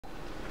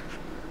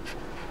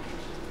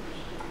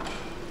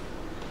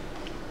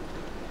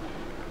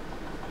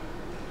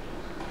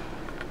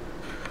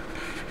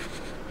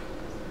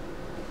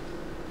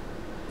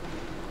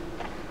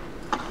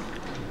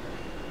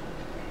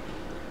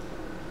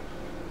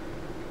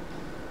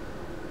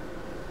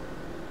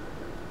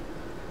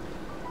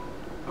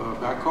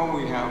back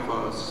home we have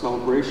a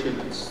celebration.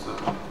 It's the,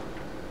 it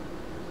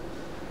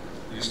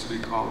used to be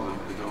called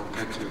the they'll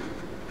get to the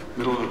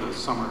middle of the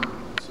summer.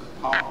 It's a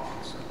powwow.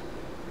 It's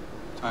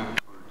a time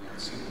for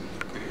dancing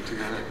and getting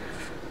together.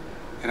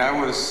 And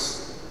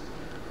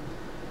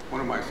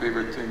one of my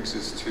favorite things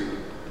is to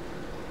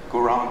go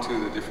around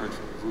to the different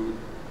food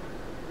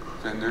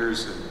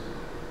vendors and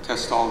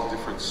test all the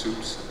different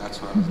soups. And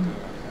that's what I was doing.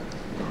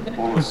 I had a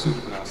bowl of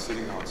soup and I was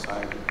sitting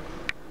outside.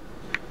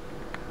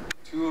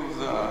 Two of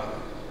the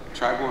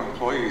tribal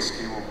employees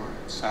came over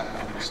and sat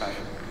down beside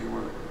me. They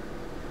were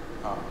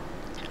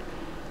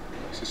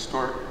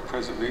historic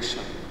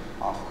preservation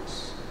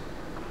office.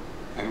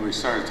 And we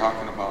started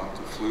talking about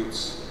the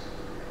flutes.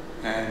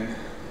 And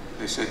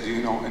they said, do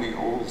you know any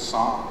old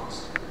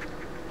songs?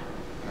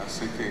 And I was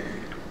thinking,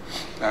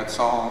 that's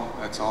all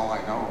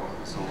I know.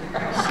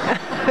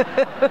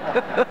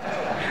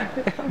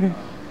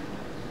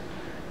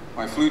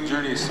 My flute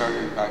journey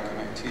started back in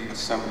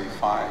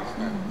 1975,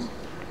 and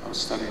I was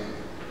studying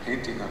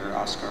painting under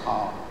Oscar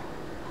Howe,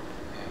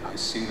 and I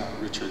seen a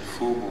Richard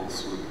Fugel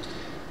flute,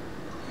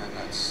 and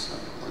that's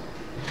what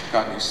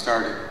got me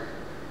started.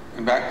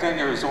 And back then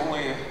there was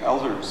only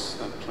elders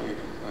that played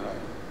that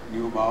I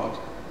knew about,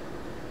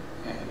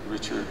 and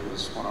Richard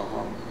was one of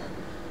them.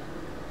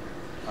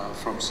 And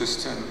from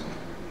Siston,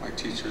 my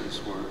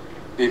teachers were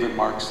David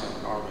Marks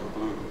and Norman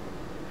Blue.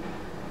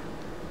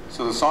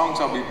 So the songs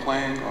I'll be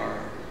playing are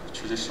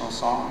traditional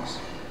songs,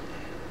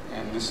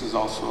 and this is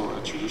also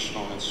a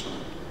traditional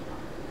instrument.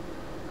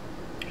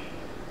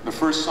 The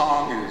first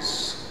song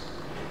is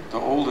the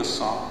oldest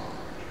song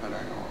that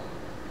I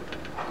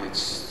know.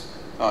 It's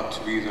thought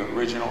to be the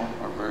original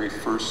or very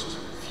first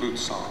flute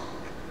song.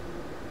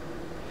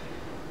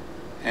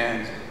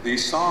 And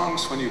these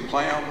songs, when you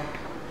play them,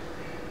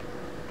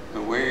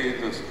 the way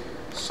the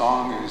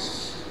song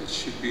is, it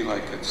should be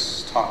like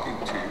it's talking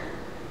to you,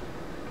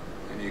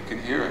 and you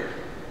can hear it.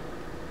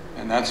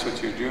 And that's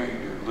what you're doing.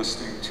 You're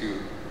listening to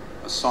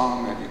a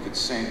song that you could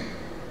sing.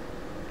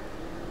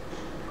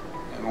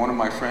 And one of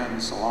my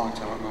friends a long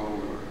time ago,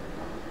 we were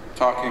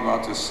talking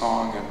about this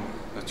song and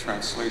the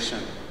translation,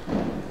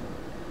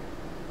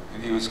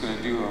 and he was going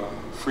to do a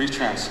free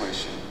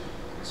translation.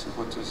 I said,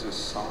 what does this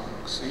song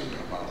sing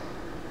about?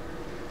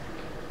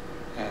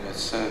 And it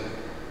said,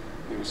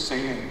 he was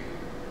singing,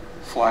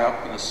 fly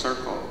up in a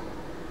circle,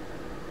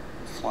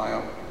 fly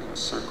up in a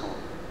circle,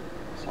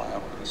 fly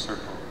up in a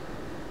circle.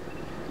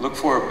 Look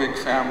for a big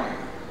family.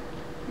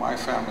 My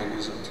family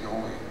isn't the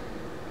only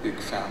big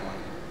family,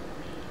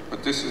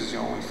 but this is the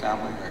only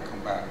family that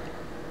come back.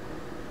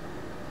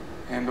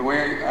 And the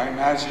way I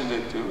imagined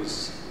it,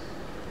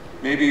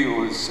 maybe it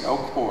was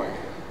Elk Boy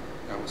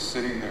that was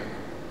sitting there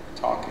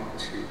talking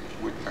to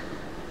Woodpecker.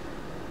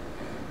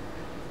 And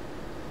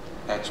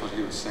that's what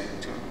he was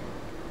saying to him.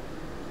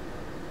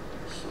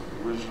 So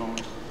the original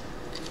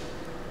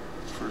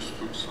first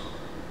flute song.